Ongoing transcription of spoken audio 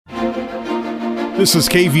This is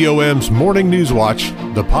KVOM's Morning News Watch,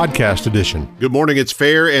 the podcast edition. Good morning. It's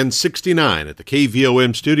fair and 69 at the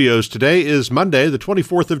KVOM studios. Today is Monday, the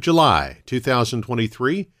 24th of July,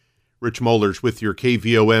 2023. Rich Mollers with your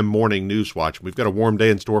KVOM Morning News Watch. We've got a warm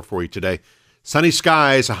day in store for you today. Sunny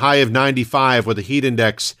skies, a high of 95 with a heat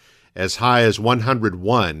index as high as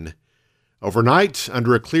 101. Overnight,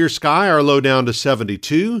 under a clear sky, our low down to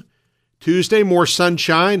 72. Tuesday, more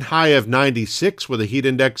sunshine, high of 96 with a heat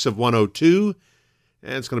index of 102.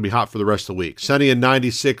 And it's going to be hot for the rest of the week. Sunny and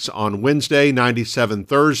 96 on Wednesday, 97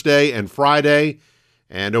 Thursday and Friday.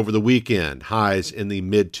 And over the weekend, highs in the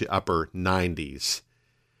mid to upper 90s.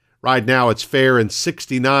 Right now, it's fair and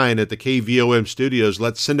 69 at the KVOM studios.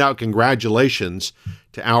 Let's send out congratulations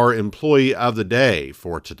to our employee of the day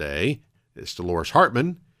for today. It's Dolores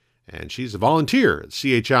Hartman, and she's a volunteer at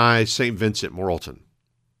CHI St. Vincent Morrilton.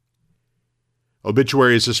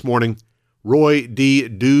 Obituaries this morning. Roy D.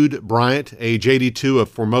 Dude Bryant, age 82 of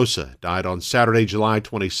Formosa, died on Saturday, July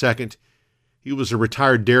 22nd. He was a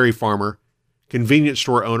retired dairy farmer, convenience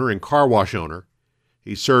store owner, and car wash owner.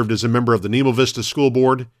 He served as a member of the Nemo Vista School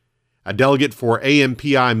Board, a delegate for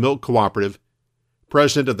AMPI Milk Cooperative,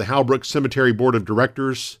 president of the Halbrook Cemetery Board of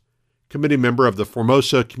Directors, committee member of the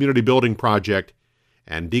Formosa Community Building Project,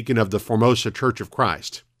 and deacon of the Formosa Church of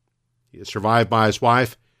Christ. He is survived by his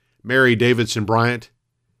wife, Mary Davidson Bryant,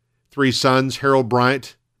 3 sons, Harold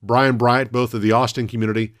Bryant, Brian Bryant, both of the Austin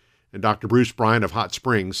community, and Dr. Bruce Bryant of Hot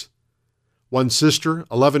Springs. 1 sister,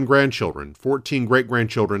 11 grandchildren, 14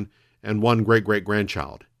 great-grandchildren, and 1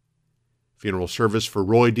 great-great-grandchild. Funeral service for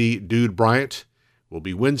Roy D. Dude Bryant will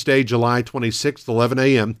be Wednesday, July 26th, 11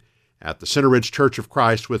 a.m. at the Center Ridge Church of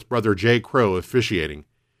Christ with Brother Jay Crow officiating.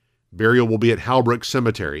 Burial will be at Halbrook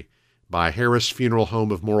Cemetery by Harris Funeral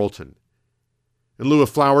Home of Morrilton. In lieu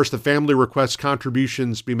of flowers, the family requests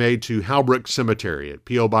contributions be made to Halbrook Cemetery at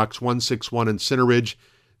P.O. Box 161 in Center Ridge,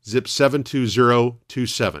 zip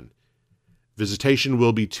 72027. Visitation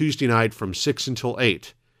will be Tuesday night from 6 until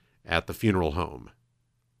 8 at the funeral home.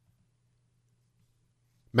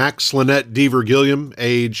 Max Lynette Deaver Gilliam,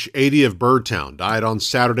 age 80 of Birdtown, died on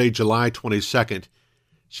Saturday, July 22nd.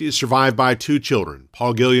 She is survived by 2 children,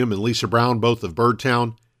 Paul Gilliam and Lisa Brown, both of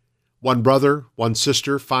Birdtown, 1 brother, 1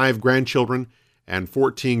 sister, 5 grandchildren, and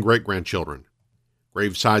 14 great-grandchildren.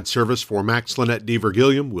 Graveside service for Max Lynette Deaver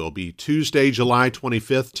Gilliam will be Tuesday, July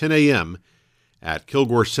 25th, 10 a.m. at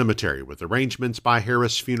Kilgore Cemetery with arrangements by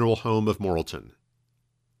Harris Funeral Home of Morrilton.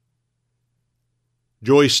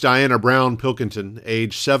 Joyce Diana Brown Pilkington,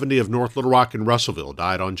 age 70 of North Little Rock and Russellville,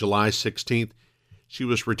 died on July 16th. She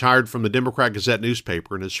was retired from the Democrat-Gazette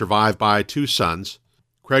newspaper and is survived by 2 sons,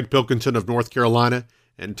 Craig Pilkington of North Carolina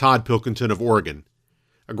and Todd Pilkington of Oregon.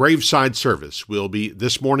 A graveside service will be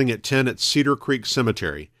this morning at 10 at Cedar Creek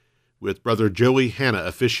Cemetery, with Brother Joey Hanna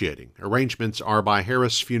officiating. Arrangements are by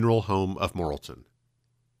Harris Funeral Home of Morrilton.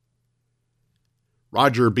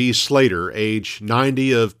 Roger B. Slater, age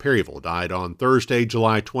 90 of Perryville, died on Thursday,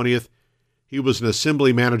 July 20th. He was an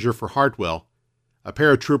assembly manager for Hartwell, a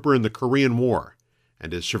paratrooper in the Korean War,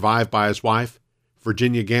 and is survived by his wife,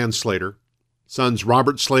 Virginia Gann Slater, sons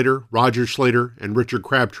Robert Slater, Roger Slater, and Richard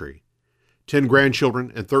Crabtree, 10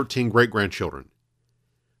 grandchildren, and 13 great-grandchildren.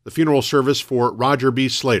 The funeral service for Roger B.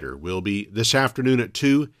 Slater will be this afternoon at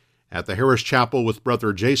 2 at the Harris Chapel with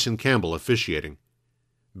Brother Jason Campbell officiating.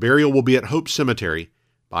 Burial will be at Hope Cemetery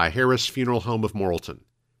by Harris Funeral Home of Morrilton.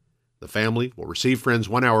 The family will receive friends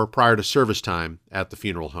 1 hour prior to service time at the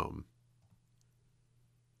funeral home.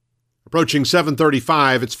 Approaching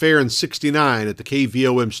 7:35, it's fair and 69 at the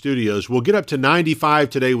KVOM studios. We'll get up to 95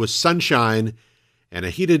 today with sunshine and a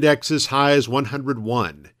heat index as high as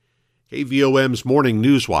 101. KVOM's Morning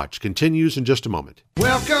News Watch continues in just a moment.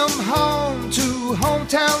 Welcome home to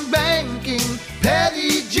hometown banking,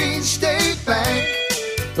 Petit Jean State Bank.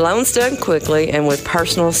 Loans done quickly and with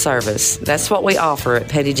personal service. That's what we offer at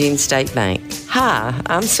Petit Jean State Bank. Hi,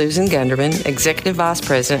 I'm Susan Gunderman, Executive Vice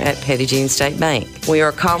President at Petit Jean State Bank. We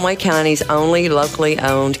are Conway County's only locally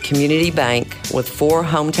owned community bank with 4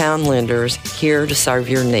 hometown lenders here to serve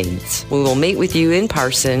your needs. We will meet with you in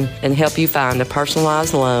person and help you find a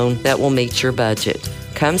personalized loan that will meet your budget.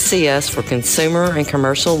 Come see us for consumer and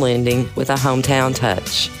commercial lending with a hometown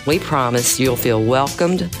touch. We promise you'll feel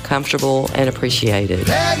welcomed, comfortable, and appreciated.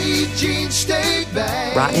 Petit Jean State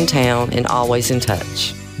Bank. Right in town and always in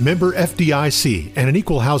touch. Member FDIC and an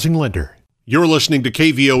equal housing lender. You're listening to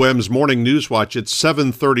KVOM's Morning News Watch. It's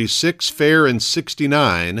 7:36, fair and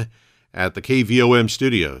 69 at the KVOM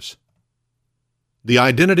studios. The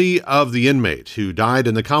identity of the inmate who died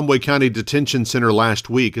in the Conway County Detention Center last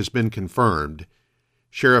week has been confirmed.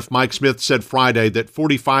 Sheriff Mike Smith said Friday that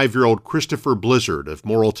 45-year-old Christopher Blizzard of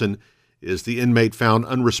Morrilton is the inmate found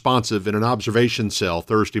unresponsive in an observation cell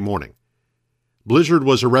Thursday morning. Blizzard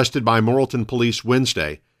was arrested by Morrilton Police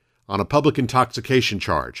Wednesday on a public intoxication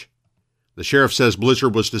charge. The sheriff says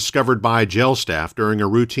Blizzard was discovered by jail staff during a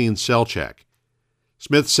routine cell check.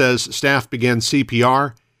 Smith says staff began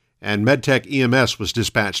CPR and MedTech EMS was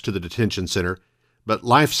dispatched to the detention center, but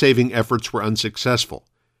life-saving efforts were unsuccessful.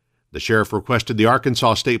 The sheriff requested the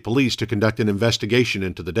Arkansas State Police to conduct an investigation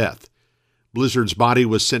into the death. Blizzard's body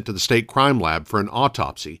was sent to the state crime lab for an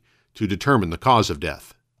autopsy to determine the cause of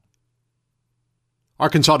death.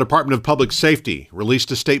 Arkansas Department of Public Safety released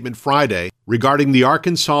a statement Friday regarding the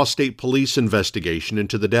Arkansas State Police investigation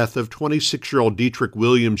into the death of 26-year-old Dietrich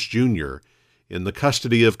Williams, Jr. in the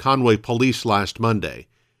custody of Conway Police last Monday.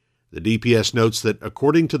 The DPS notes that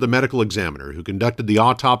according to the medical examiner who conducted the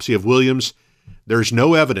autopsy of Williams, there's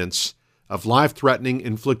no evidence of life-threatening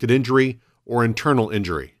inflicted injury or internal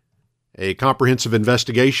injury. A comprehensive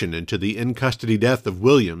investigation into the in-custody death of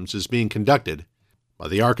Williams is being conducted by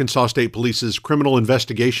the Arkansas State Police's Criminal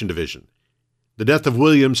Investigation Division. The death of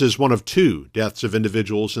Williams is one of 2 deaths of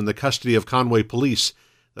individuals in the custody of Conway Police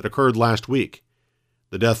that occurred last week.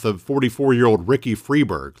 The death of 44-year-old Ricky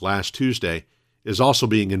Freeberg last Tuesday is also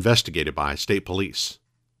being investigated by state police.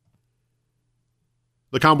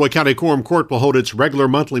 The Conway County Quorum Court will hold its regular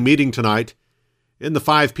monthly meeting tonight. In the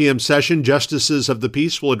 5 p.m. session, justices of the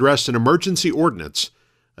peace will address an emergency ordinance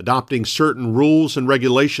adopting certain rules and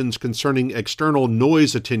regulations concerning external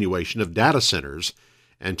noise attenuation of data centers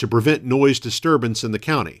and to prevent noise disturbance in the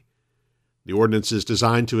county. The ordinance is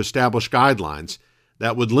designed to establish guidelines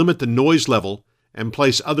that would limit the noise level and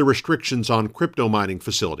place other restrictions on crypto mining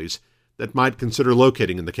facilities that might consider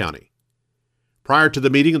locating in the county. Prior to the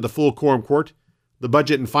meeting of the full Quorum Court, the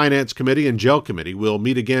Budget and Finance Committee and Jail Committee will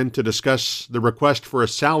meet again to discuss the request for a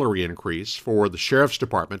salary increase for the Sheriff's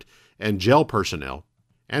Department and jail personnel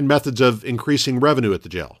and methods of increasing revenue at the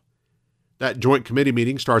jail. That joint committee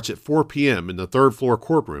meeting starts at 4 p.m. in the third-floor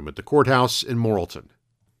courtroom at the courthouse in Morrilton.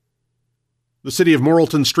 The City of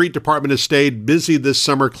Morrilton Street Department has stayed busy this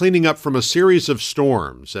summer cleaning up from a series of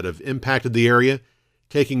storms that have impacted the area,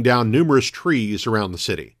 taking down numerous trees around the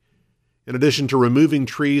city. In addition to removing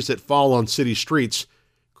trees that fall on city streets,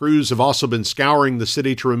 crews have also been scouring the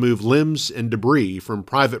city to remove limbs and debris from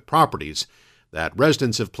private properties that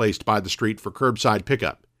residents have placed by the street for curbside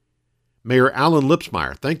pickup. Mayor Alan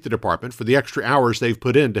Lipsmeyer thanked the department for the extra hours they've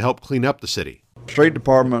put in to help clean up the city. Street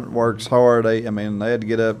department works hard. They had to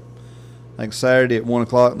get up, I think Saturday at 1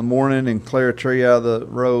 o'clock in the morning and clear a tree out of the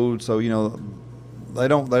road. So they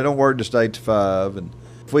don't work just 8 to 5. And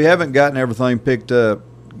if we haven't gotten everything picked up,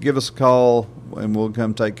 give us a call and we'll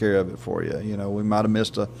come take care of it for you. We might have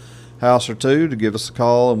missed a house or two. To give us a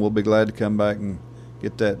call and we'll be glad to come back and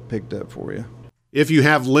get that picked up for you. If you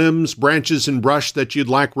have limbs, branches, and brush that you'd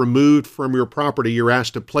like removed from your property, you're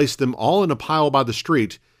asked to place them all in a pile by the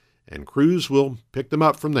street, and crews will pick them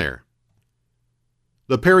up from there.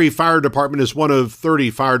 The Perry Fire Department is one of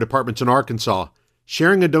 30 fire departments in Arkansas,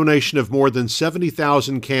 sharing a donation of more than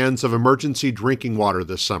 70,000 cans of emergency drinking water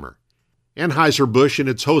this summer. Anheuser-Busch and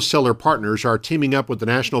its wholesaler partners are teaming up with the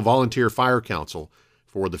National Volunteer Fire Council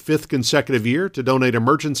for the 5th consecutive year to donate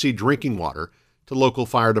emergency drinking water to local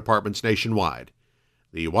fire departments nationwide.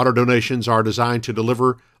 The water donations are designed to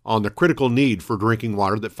deliver on the critical need for drinking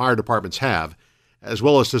water that fire departments have, as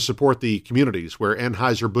well as to support the communities where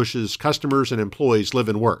Anheuser-Busch's customers and employees live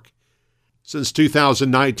and work. Since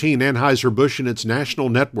 2019, Anheuser-Busch and its national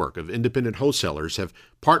network of independent wholesalers have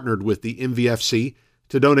partnered with the MVFC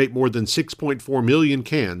to donate more than 6.4 million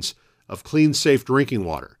cans of clean, safe drinking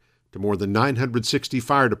water to more than 960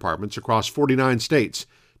 fire departments across 49 states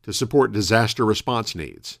to support disaster response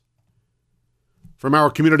needs. From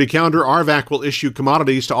our community calendar, RVAC will issue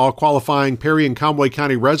commodities to all qualifying Perry and Conway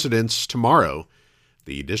County residents tomorrow.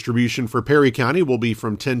 The distribution for Perry County will be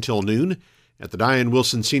from 10 till noon at the Diane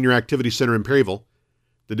Wilson Senior Activity Center in Perryville.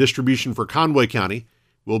 The distribution for Conway County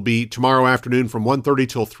will be tomorrow afternoon from 1:30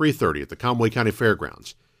 till 3:30 at the Conway County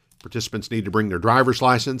Fairgrounds. Participants need to bring their driver's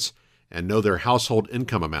license and know their household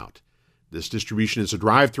income amount. This distribution is a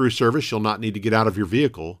drive-through service. You'll not need to get out of your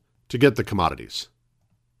vehicle to get the commodities.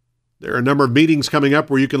 There are a number of meetings coming up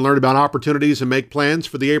where you can learn about opportunities and make plans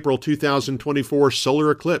for the April 2024 solar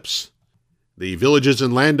eclipse. The Villages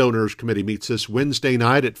and Landowners Committee meets this Wednesday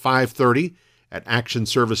night at 5:30 at Action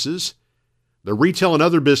Services. The Retail and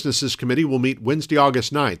Other Businesses Committee will meet Wednesday,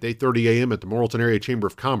 August 9th, 8:30 a.m. at the Morrilton Area Chamber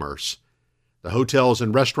of Commerce. The Hotels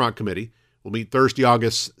and Restaurant Committee will meet Thursday,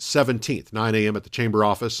 August 17th, 9 a.m. at the Chamber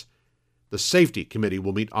office. The Safety Committee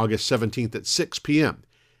will meet August 17th at 6 p.m.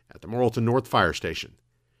 at the Morrilton North Fire Station.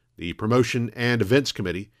 The Promotion and Events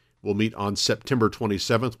Committee will meet on September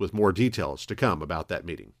 27th with more details to come about that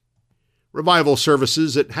meeting. Revival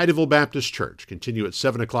services at Hattieville Baptist Church continue at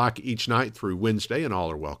 7 o'clock each night through Wednesday, and all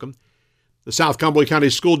are welcome. The South Conway County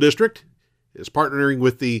School District is partnering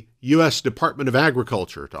with the U.S. Department of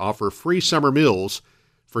Agriculture to offer free summer meals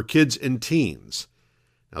for kids and teens.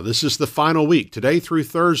 Now, this is the final week. Today through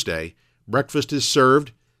Thursday, breakfast is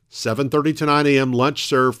served 7:30 to 9 a.m., lunch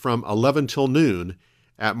served from 11 till noon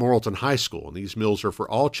at Morrilton High School. And these meals are for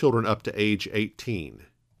all children up to age 18.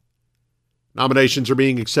 Nominations are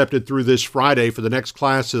being accepted through this Friday for the next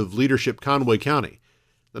class of Leadership Conway County.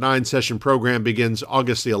 The 9-session program begins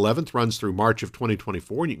August the 11th, runs through March of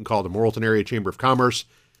 2024, and you can call the Morrilton Area Chamber of Commerce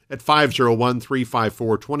at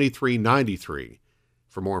 501-354-2393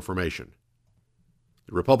 for more information.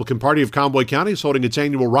 The Republican Party of Conway County is holding its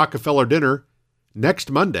annual Rockefeller Dinner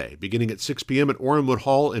next Monday, beginning at 6 p.m. at Orenwood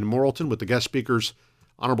Hall in Morrilton, with the guest speakers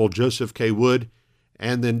Honorable Joseph K. Wood,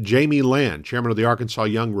 and then Jamie Land, chairman of the Arkansas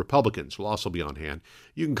Young Republicans, will also be on hand.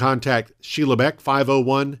 You can contact Sheila Beck,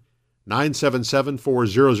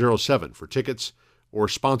 501-977-4007 for tickets or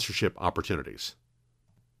sponsorship opportunities.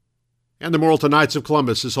 And the Morrilton Knights of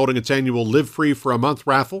Columbus is holding its annual Live Free for a Month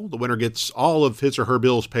raffle. The winner gets all of his or her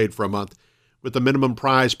bills paid for a month, with a minimum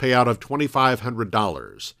prize payout of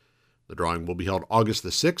 $2,500. The drawing will be held August the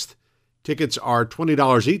 6th. Tickets are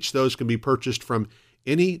 $20 each. Those can be purchased from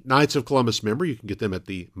any Knights of Columbus member. You can get them at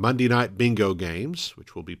the Monday night bingo games,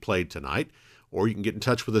 which will be played tonight, or you can get in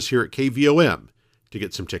touch with us here at KVOM to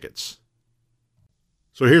get some tickets.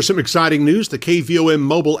 So here's some exciting news. The KVOM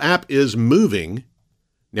mobile app is moving.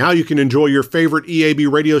 Now you can enjoy your favorite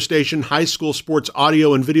EAB radio station, high school sports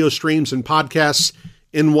audio and video streams, and podcasts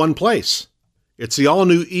in one place. It's the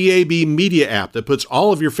all-new EAB Media app that puts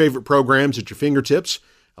all of your favorite programs at your fingertips,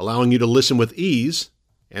 allowing you to listen with ease,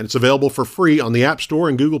 and it's available for free on the App Store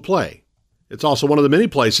and Google Play. It's also one of the many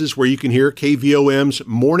places where you can hear KVOM's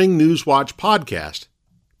Morning NewsWatch podcast,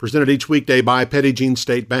 presented each weekday by Petit Jean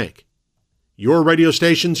State Bank. Your radio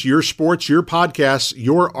stations, your sports, your podcasts,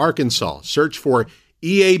 your Arkansas. Search for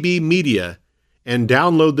EAB Media and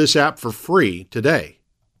download this app for free today.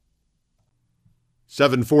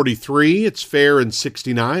 7:43, it's Fair and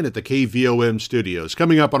 69 at the KVOM studios.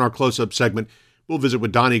 Coming up on our close-up segment, we'll visit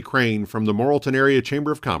with Donnie Crain from the Morrilton Area Chamber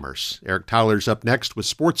of Commerce. Eric Tyler's up next with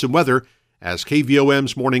sports and weather as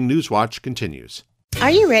KVOM's Morning Newswatch continues. Are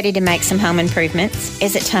you ready to make some home improvements?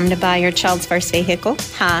 Is it time to buy your child's first vehicle?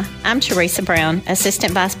 Hi, I'm Teresa Brown,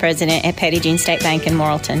 Assistant Vice President at Petit Jean State Bank in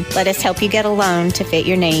Morrilton. Let us help you get a loan to fit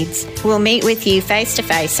your needs. We'll meet with you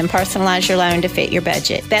face-to-face and personalize your loan to fit your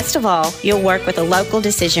budget. Best of all, you'll work with a local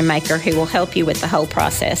decision maker who will help you with the whole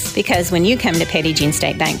process. Because when you come to Petit Jean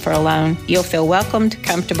State Bank for a loan, you'll feel welcomed,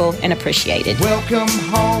 comfortable, and appreciated. Welcome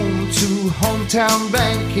home to hometown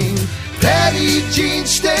banking. Petit Jean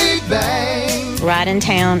State Bank. Right in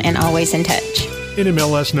town and always in touch.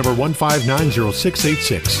 NMLS number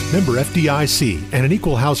 1590686, member FDIC, and an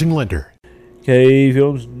equal housing lender.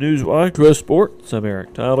 KVOM's Newswatch, Rest Sports. I'm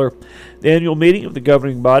Eric Tyler. The annual meeting of the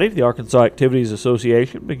governing body of the Arkansas Activities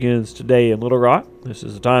Association begins today in Little Rock. This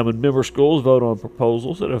is a time when member schools vote on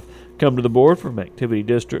proposals that have come to the board from activity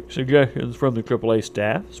districts, suggestions from the AAA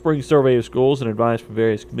staff, spring survey of schools, and advice from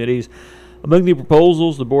various committees. Among the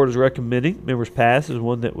proposals the board is recommending members pass is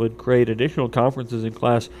one that would create additional conferences in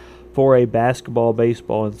Class 4A basketball,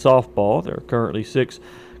 baseball, and softball. There are currently 6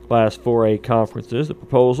 Class 4A conferences. The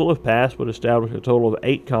proposal, if passed, would establish a total of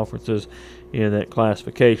 8 conferences in that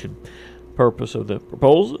classification. The purpose of the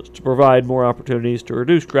proposal is to provide more opportunities to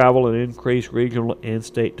reduce travel and increase regional and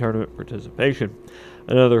state tournament participation.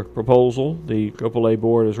 Another proposal the AAA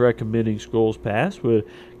board is recommending schools pass would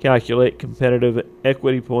calculate competitive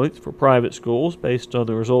equity points for private schools based on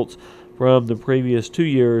the results from the previous 2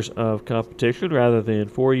 years of competition rather than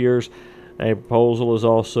 4 years. A proposal is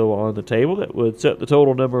also on the table that would set the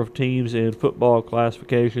total number of teams in football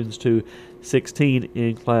classifications to 16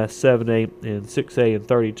 in Class 7A and 6A and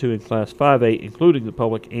 32 in Class 5A, including the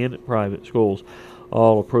public and private schools.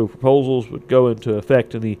 All approved proposals would go into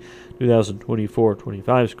effect in the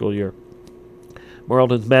 2024-25 school year.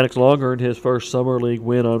 Morrilton's Maddox Long earned his first Summer League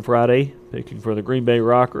win on Friday. Pitching for the Green Bay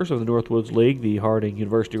Rockers of the Northwoods League, the Harding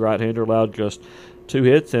University right-hander allowed just 2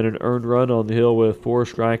 hits and an earned run on the hill with 4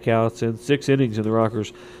 strikeouts and 6 innings in the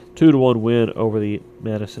Rockers' 2-1 win over the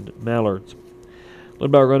Madison Mallards.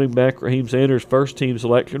 Led by running back Raheem Sanders' first-team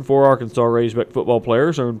selection, 4 Arkansas Razorback football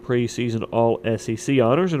players earned preseason All-SEC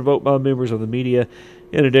honors and a vote by members of the media.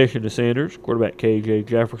 In addition to Sanders, quarterback K.J.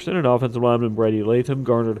 Jefferson and offensive lineman Brady Latham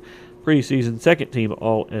garnered preseason second-team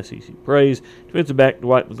All-SEC praise. Defensive back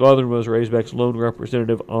Dwight McLaughlin was Razorbacks' lone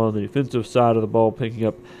representative on the defensive side of the ball, picking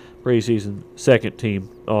up preseason second-team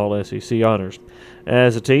All-SEC honors.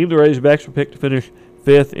 As a team, the Razorbacks were picked to finish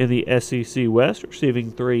 5th in the SEC West,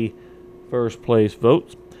 receiving 3 first-place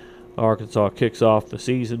votes. Arkansas kicks off the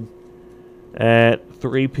season at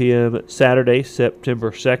 3 p.m. Saturday,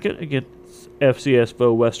 September 2nd, against FCS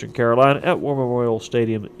foe Western Carolina at War Memorial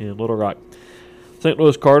Stadium in Little Rock. St.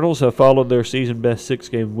 Louis Cardinals have followed their season-best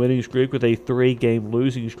 6-game winning streak with a 3-game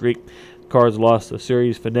losing streak. The Cards lost the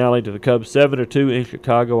series finale to the Cubs 7-2 in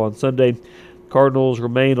Chicago on Sunday. Cardinals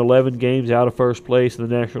remain 11 games out of first place in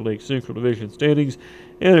the National League Central Division standings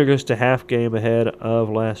and are just a half game ahead of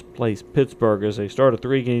last place Pittsburgh as they start a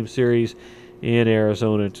 3-game series in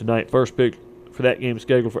Arizona tonight. First pitch for that game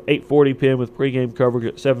scheduled for 8:40 p.m. with pregame coverage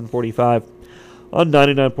at 7:45 on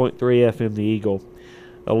 99.3 FM The Eagle.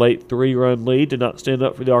 A late 3-run lead did not stand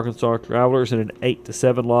up for the Arkansas Travelers in an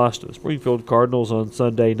 8-7 loss to the Springfield Cardinals on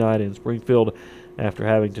Sunday night in Springfield. After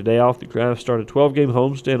having today off, the Travs started a 12-game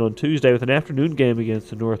homestand on Tuesday with an afternoon game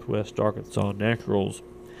against the Northwest Arkansas Naturals.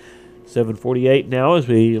 7:48 now as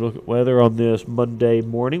we look at weather on this Monday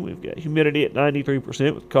morning. We've got humidity at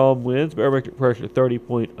 93% with calm winds, barometric pressure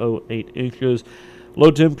 30.08 inches.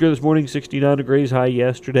 Low temperature this morning, 69 degrees, high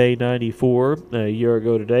yesterday, 94. A year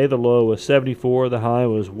ago today, the low was 74, the high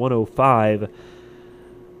was 105.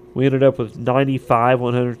 We ended up with 95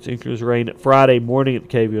 100 inches of rain at Friday morning at the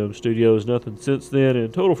KVOM studios. Nothing since then,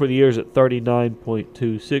 and total for the year is at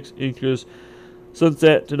 39.26 inches.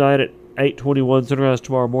 Sunset tonight at 8:21, sunrise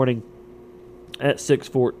tomorrow morning at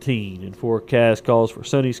 6:14. And forecast calls for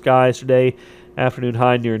sunny skies today. Afternoon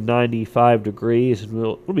high near 95 degrees, and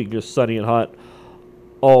it'll be just sunny and hot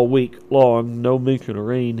all week long. No mention of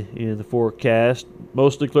rain in the forecast.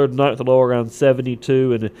 Mostly clear tonight with a low around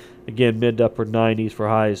 72, and again mid to upper 90s for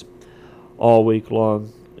highs all week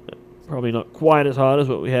long. Probably not quite as hot as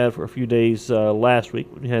what we had for a few days last week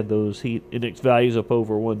when we had those heat index values up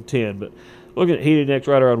over 110. But looking at heat index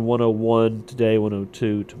right around 101 today,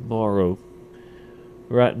 102 tomorrow.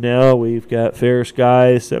 Right now we've got fair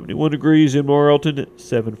skies, 71 degrees in Morrilton at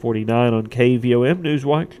 7:49 on KVOM.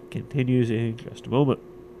 NewsWatch continues in just a moment.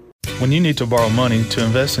 When you need to borrow money to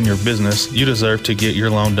invest in your business, you deserve to get your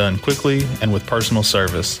loan done quickly and with personal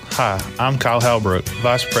service. Hi, I'm Kyle Halbrook,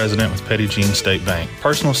 Vice President with Petit Jean State Bank.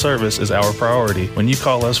 Personal service is our priority. When you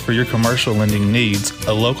call us for your commercial lending needs,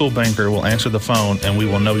 a local banker will answer the phone and we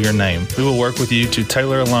will know your name. We will work with you to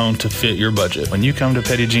tailor a loan to fit your budget. When you come to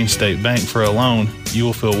Petit Jean State Bank for a loan, you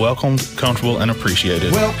will feel welcomed, comfortable, and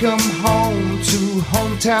appreciated. Welcome home to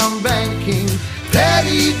hometown banking.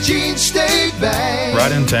 Petit Jean State Bank.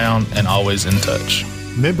 Right in town and always in touch.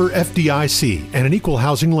 Member FDIC and an equal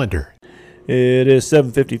housing lender. It is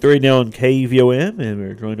 7:53 now on KVOM, and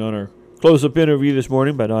we're joined on our close-up interview this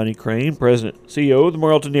morning by Donnie Crain, President and CEO of the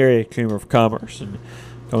Morrilton Area Chamber of Commerce and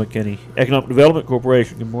Conway County Economic Development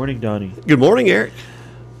Corporation. Good morning, Donnie. Good morning, Eric.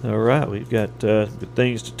 All right, we've got good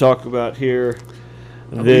things to talk about here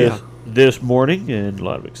this morning, and a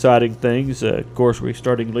lot of exciting things. Of course, we're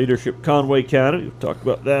starting Leadership Conway County. We've talked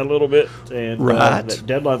about that a little bit, and that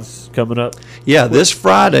deadline's coming up. Yeah, this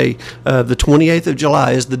Friday, the 28th of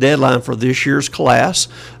July, is the deadline for this year's class.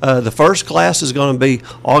 The first class is going to be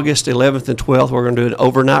August 11th and 12th. We're going to do an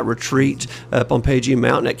overnight retreat up on Pagey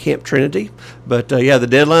Mountain at Camp Trinity. But, the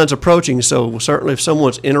deadline's approaching, so certainly if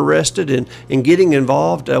someone's interested in getting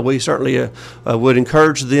involved, we certainly would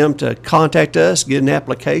encourage them to contact us, get an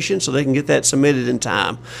application so they can get that submitted in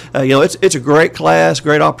time. It's a great class,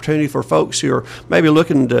 great opportunity for folks who are maybe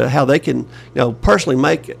looking to how they can,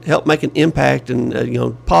 personally help make an impact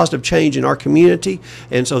and, positive change in our community.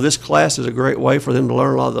 And so this class is a great way for them to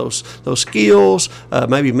learn a lot of those skills,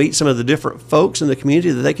 maybe meet some of the different folks in the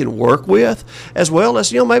community that they can work with, as well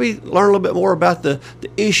as, maybe learn a little bit more about the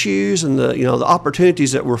issues and the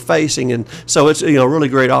opportunities that we're facing. And so it's, a really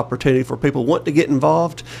great opportunity for people wanting to get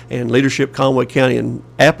involved. And Leadership Conway County and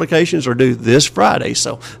applications are due this Friday.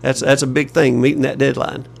 So that's a big thing, meeting that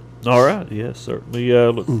deadline. All right. Yes, certainly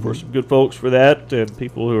looking for some good folks for that, and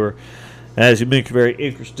people who are, as you mentioned, very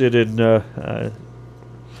interested in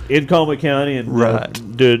Conway County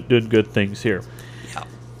and doing good things here.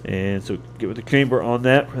 And so get with the Chamber on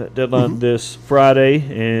that for that deadline this Friday.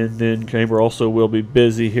 And then Chamber also will be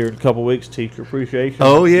busy here in a couple of weeks, Teacher Appreciation.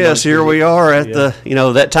 Oh, yes, here we are at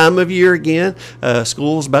that time of year again.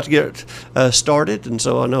 School's about to get started, and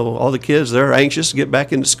so I know all the kids, they're anxious to get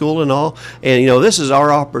back into school and all. And, this is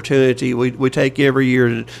our opportunity. We take every year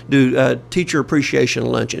to do Teacher Appreciation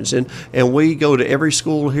luncheons, and we go to every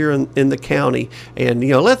school here in the county and,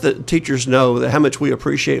 let the teachers know that how much we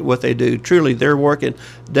appreciate what they do. Truly, they're working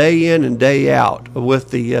day in and day day out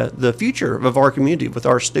with the future of our community, with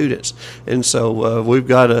our students. And so we've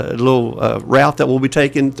got a little route that we'll be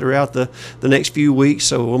taking throughout the next few weeks.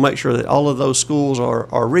 So we'll make sure that all of those schools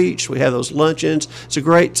are reached. We have those luncheons. It's a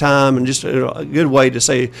great time and just a good way to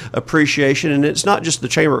say appreciation. And it's not just the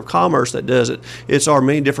Chamber of Commerce that does it. It's our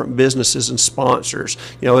many different businesses and sponsors.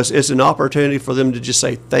 It's an opportunity for them to just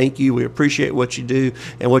say thank you. We appreciate what you do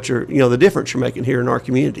and what the difference you're making here in our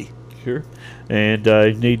community. Sure. And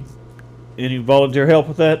need any volunteer help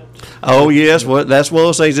with that? Oh, yes. Well, that's one of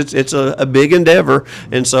those things. It's a big endeavor.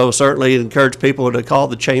 And so certainly encourage people to call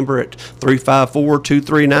the Chamber at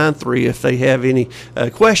 354-2393 if they have any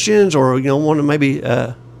questions or want to maybe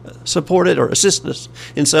support it or assist us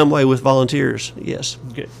in some way with volunteers. Yes.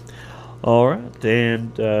 Okay. All right.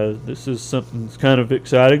 And this is something that's kind of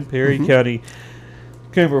exciting. Perry County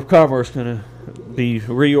Chamber of Commerce going to be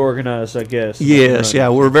reorganized, I guess. Yes, yeah,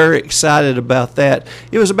 we're very excited about that.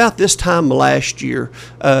 It was about this time last year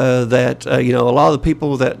that a lot of the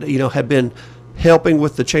people that have been helping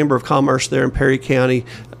with the Chamber of Commerce there in Perry County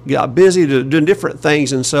got busy doing different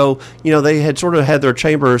things, and so they had sort of had their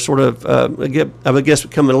chamber sort of I guess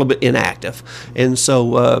becoming a little bit inactive, and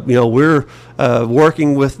so we're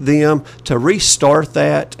working with them to restart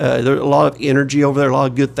that. There's a lot of energy over there, a lot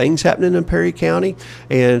of good things happening in Perry County,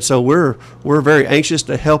 and so we're very anxious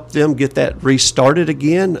to help them get that restarted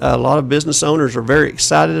again. A lot of business owners are very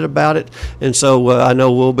excited about it, and so I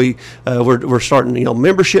know we'll be we're starting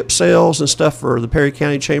membership sales and stuff for the Perry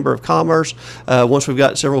County Chamber of Commerce. Once we've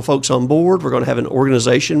got several folks on board, we're going to have an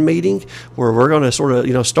organization meeting where we're going to sort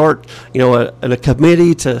of start a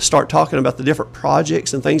committee to start talking about the different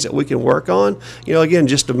projects and things that we can work on. Again,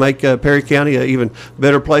 just to make Perry County an even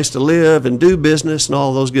better place to live and do business and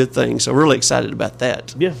all those good things. So we're really excited about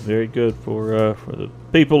that. Yeah, very good for the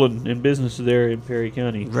people and businesses there in Perry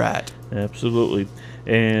County. Right. Absolutely.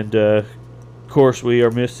 And of course, we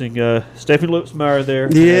are missing Stephanie Lipsmeyer there.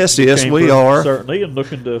 Yes, we are. Certainly, and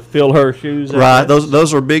looking to fill her shoes. Right,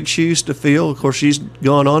 those are big shoes to fill. Of course, she's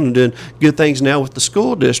gone on and doing good things now with the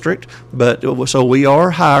school district. But so we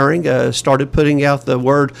are hiring. Started putting out the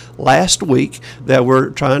word last week that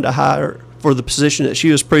we're trying to hire for the position that she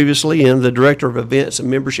was previously in, the Director of Events and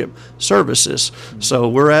Membership Services. So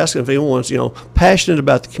we're asking if anyone's, passionate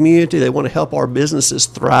about the community, they want to help our businesses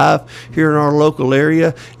thrive here in our local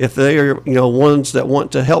area, if they are, ones that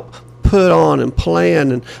want to help put on and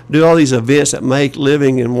plan and do all these events that make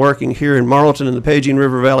living and working here in Morrilton and the Paging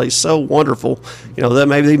River Valley so wonderful, that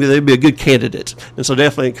maybe they'd be a good candidate. And so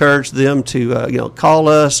definitely encourage them to, call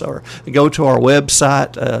us or go to our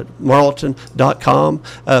website, morrilton.com,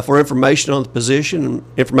 for information on the position and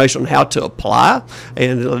information on how to apply.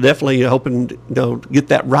 And definitely hoping to get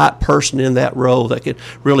that right person in that role that could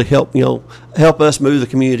really help us move the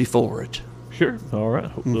community forward. Sure. All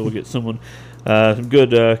right. Hopefully we'll get some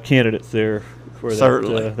good candidates there for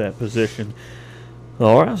that position.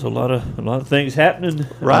 All right, so a lot of things happening.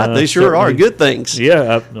 Right, they sure are good things.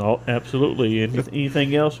 Yeah, absolutely.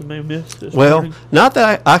 Anything else we may have missed this morning? Not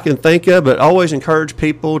that I can think of, but always encourage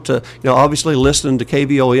people to, obviously listen to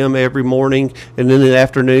KVOM every morning, and then in the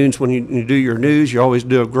afternoons when you do your news, you always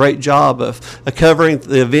do a great job of covering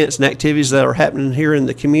the events and activities that are happening here in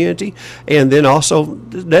the community. And then also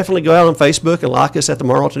definitely go out on Facebook and like us at the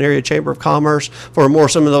Morrilton Area Chamber of Commerce for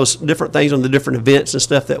some of those different things on the different events and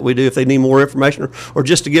stuff that we do. If they need more information or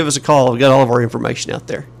just to give us a call, we've got all of our information out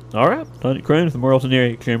there. All right. Donnie Crain with the Morrilton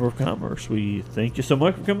Area Chamber of Commerce. We thank you so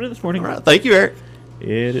much for coming in this morning. All right. Thank you, Eric.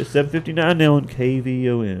 It is 7:59 now on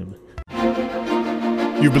KVOM.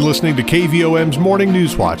 You've been listening to KVOM's Morning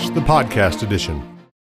News Watch, the podcast edition.